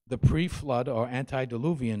 the pre-flood or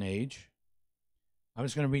antediluvian age. I'm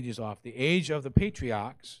just going to read these off. The age of the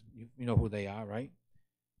patriarchs, you know who they are, right?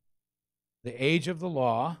 The age of the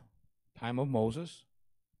law, time of Moses.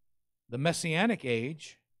 The Messianic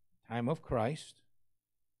age, time of Christ.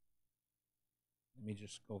 Let me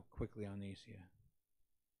just go quickly on these here.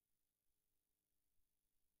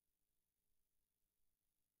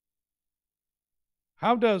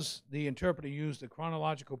 How does the interpreter use the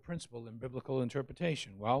chronological principle in biblical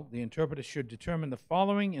interpretation? Well, the interpreter should determine the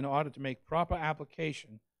following in order to make proper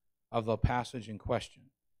application of the passage in question.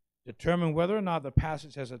 Determine whether or not the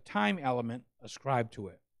passage has a time element ascribed to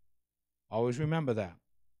it. Always remember that.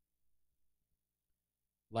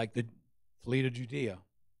 Like the flee to Judea.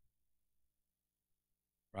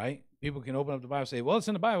 Right? People can open up the Bible and say, well, it's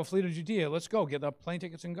in the Bible, flee to Judea, let's go, get the plane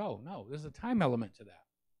tickets and go. No, there's a time element to that.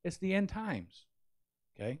 It's the end times.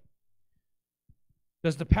 Okay?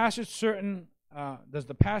 Does the passage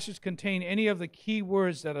contain any of the key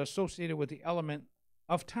words that are associated with the element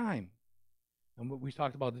of time? And we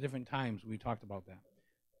talked about the different times, we talked about that.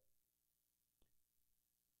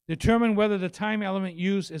 Determine whether the time element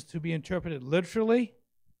used is to be interpreted literally,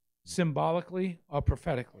 symbolically, or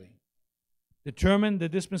prophetically. Determine the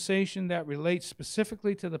dispensation that relates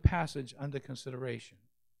specifically to the passage under consideration.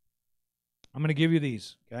 I'm going to give you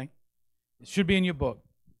these, okay? It should be in your book.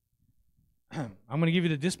 I'm going to give you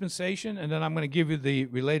the dispensation, and then I'm going to give you the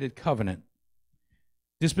related covenant.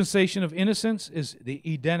 Dispensation of innocence is the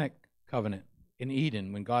Edenic covenant in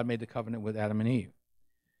Eden when God made the covenant with Adam and Eve.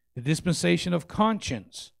 The dispensation of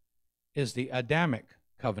conscience is the Adamic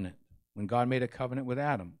covenant when God made a covenant with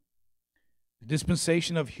Adam. The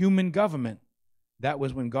dispensation of human government, that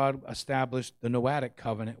was when God established the Noahic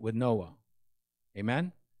covenant with Noah.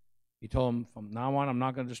 Amen? He told him, from now on, I'm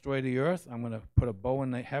not going to destroy the earth. I'm going to put a bow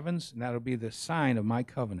in the heavens, and that'll be the sign of my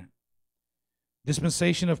covenant.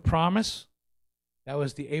 Dispensation of promise, that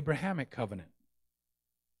was the Abrahamic covenant.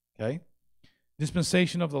 Okay?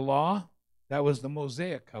 Dispensation of the law, that was the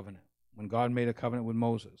Mosaic covenant, when God made a covenant with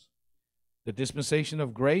Moses. The dispensation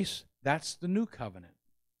of grace, that's the new covenant.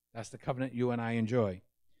 That's the covenant you and I enjoy.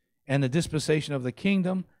 And the dispensation of the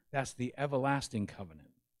kingdom, that's the everlasting covenant.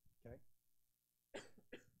 Okay?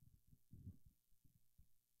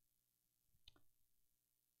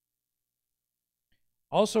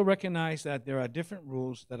 Also recognize that there are different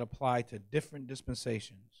rules that apply to different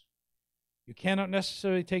dispensations. You cannot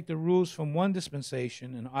necessarily take the rules from one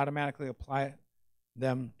dispensation and automatically apply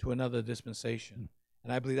them to another dispensation.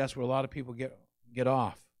 And I believe that's where a lot of people get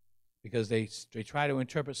off, because they try to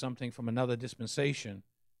interpret something from another dispensation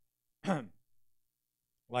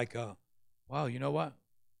like, well, you know what?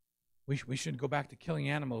 We should go back to killing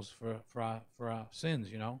animals for our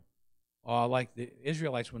sins, you know? Or like the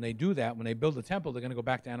Israelites, when they do that, when they build the temple, they're going to go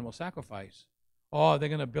back to animal sacrifice. Or they're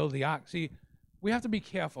going to build the ark. See, we have to be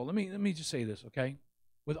careful. Let me just say this, okay?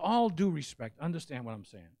 With all due respect, understand what I'm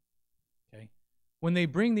saying, okay? When they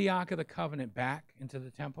bring the Ark of the Covenant back into the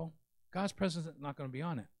temple, God's presence is not going to be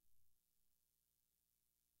on it.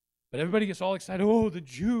 But everybody gets all excited. Oh, the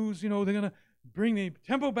Jews, you know, they're going to bring the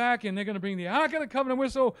temple back and they're going to bring the Ark of the Covenant.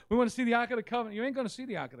 We want to see the Ark of the Covenant. You ain't going to see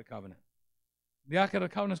the Ark of the Covenant. The Ark of the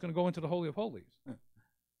Covenant is going to go into the Holy of Holies.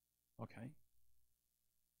 Okay.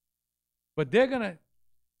 But they're going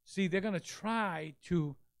to try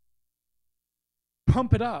to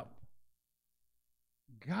pump it up.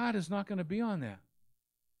 God is not going to be on that.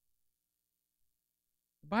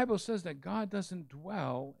 The Bible says that God doesn't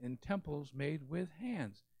dwell in temples made with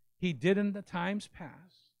hands. He did in the times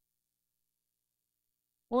past.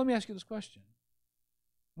 Well, let me ask you this question.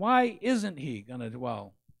 Why isn't he going to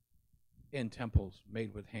dwell in temples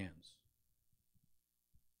made with hands?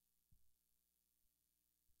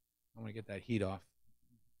 I want to get that heat off.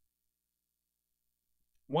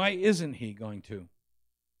 Why isn't he going to?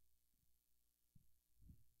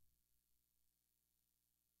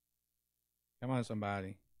 Come on,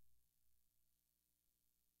 somebody.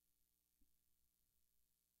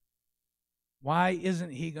 Why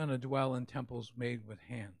isn't he going to dwell in temples made with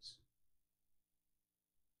hands?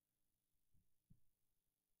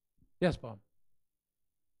 Yes, Bob.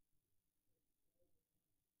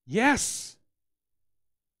 Yes.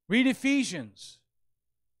 Read Ephesians.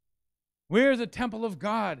 We're the temple of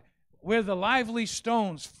God. We're the lively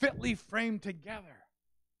stones fitly framed together.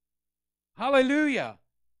 Hallelujah.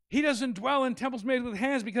 He doesn't dwell in temples made with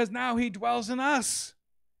hands because now he dwells in us.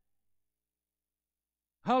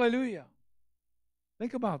 Hallelujah.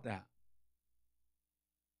 Think about that.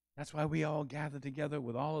 That's why we all gather together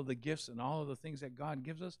with all of the gifts and all of the things that God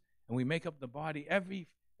gives us, and we make up the body, every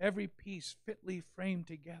piece fitly framed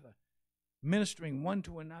together, ministering one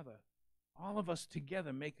to another. All of us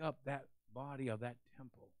together make up that body of that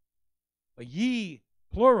temple. But ye,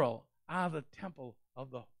 plural, are the temple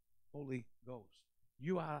of the Holy Ghost.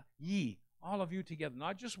 You are ye, all of you together,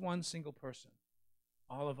 not just one single person.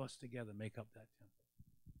 All of us together make up that temple.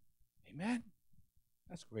 Amen?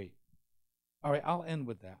 That's great. All right, I'll end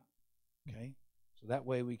with that. Okay? So that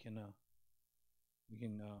way we can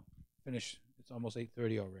finish. It's almost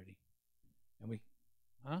 8:30 already. And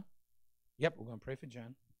Yep, we're going to pray for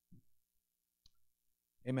Jen.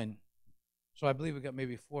 Amen. So I believe we got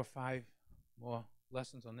maybe 4 or 5 more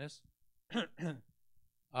lessons on this.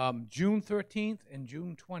 June 13th and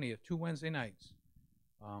June 20th, 2 Wednesday nights.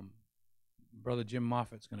 Brother Jim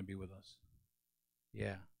Moffat's going to be with us.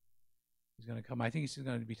 Yeah. He's going to come. I think he's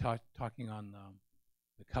going to be talking on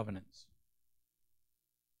the covenants.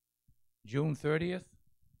 June 13th,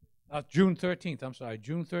 I'm sorry,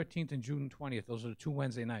 June 13th and June 20th. Those are the 2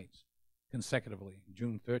 Wednesday nights consecutively,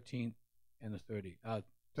 June 13th and the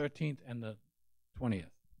 13th and the 20th.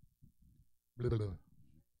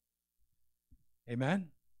 Amen?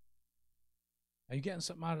 Are you getting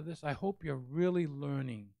something out of this? I hope you're really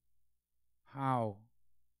learning how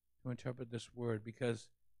to interpret this word, because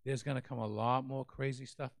there's going to come a lot more crazy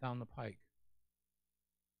stuff down the pike.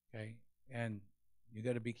 Okay? And you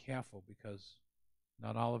got to be careful, because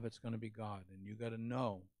not all of it's going to be God. And you got to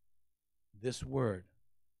know this word.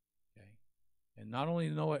 Okay? And not only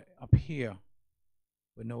know it up here,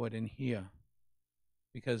 but know it in here.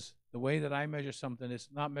 Because the way that I measure something is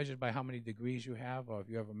not measured by how many degrees you have or if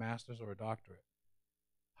you have a master's or a doctorate.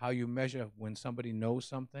 How you measure when somebody knows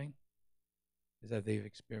something is that they've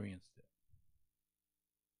experienced it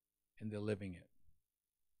and they're living it.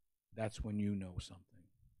 That's when you know something.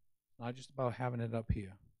 It's not just about having it up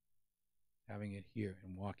here, having it here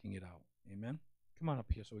and walking it out. Amen? Come on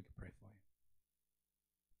up here so we can pray for you.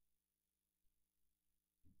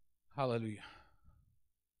 Hallelujah.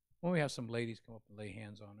 When we have some ladies come up and lay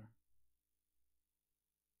hands on her.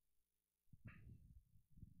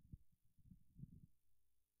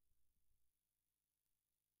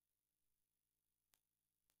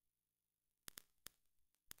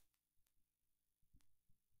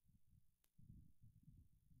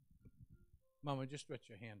 Mama, just stretch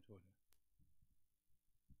your hand toward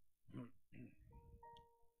her.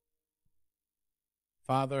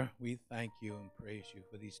 Father, we thank you and praise you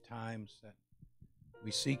for these times that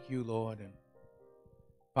we seek you, Lord. And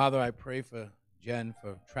Father, I pray for Jen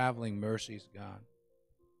for traveling mercies, God.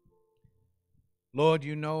 Lord,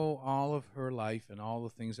 you know all of her life and all the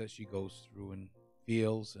things that she goes through and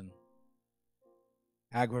feels, and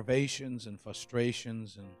aggravations and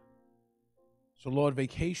frustrations. And so, Lord,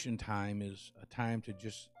 vacation time is a time to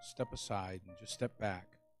just step aside and just step back.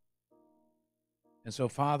 And so,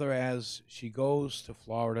 Father, as she goes to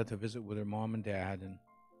Florida to visit with her mom and dad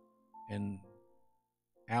and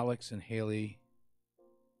Alex and Haley,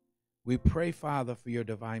 we pray, Father, for your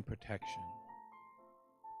divine protection.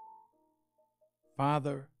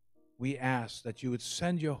 Father, we ask that you would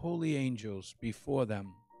send your holy angels before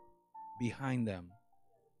them, behind them,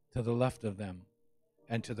 to the left of them,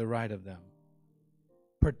 and to the right of them.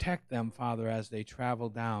 Protect them, Father, as they travel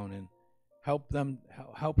down, and help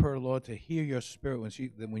her, Lord, to hear your spirit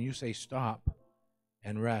when you say stop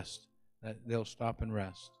and rest, that they'll stop and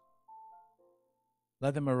rest.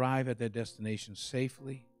 Let them arrive at their destination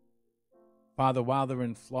safely. Father, while they're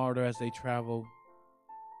in Florida as they travel,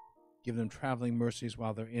 give them traveling mercies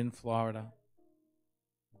while they're in Florida,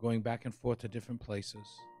 going back and forth to different places.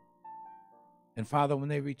 And Father, when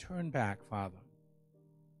they return back, Father,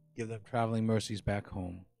 give them traveling mercies back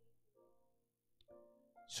home.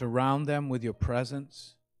 Surround them with your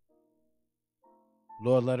presence.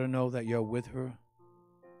 Lord, let her know that you're with her.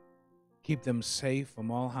 Keep them safe from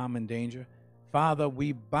all harm and danger. Father,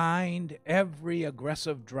 we bind every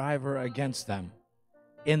aggressive driver against them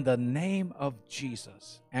in the name of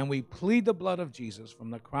Jesus. And we plead the blood of Jesus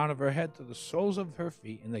from the crown of her head to the soles of her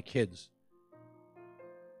feet and the kids.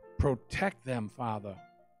 Protect them, Father,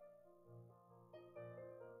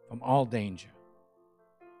 from all danger,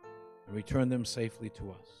 and return them safely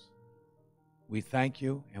to us. We thank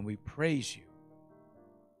you and we praise you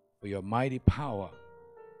for your mighty power,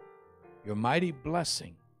 your mighty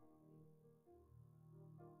blessing,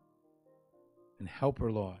 and help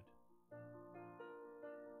her, Lord.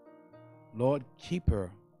 Lord, keep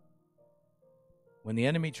her when the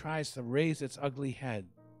enemy tries to raise its ugly head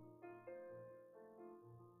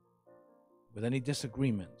with any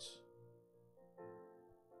disagreements.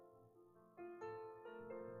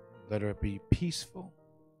 Let her be peaceful.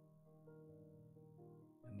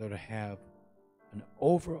 And let her have an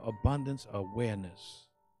overabundance awareness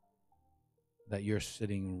that you're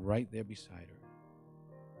sitting right there beside her.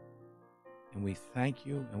 And we thank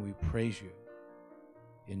you and we praise you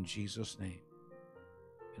in Jesus' name.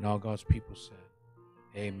 And all God's people said,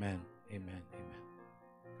 amen, amen, amen.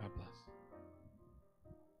 God bless.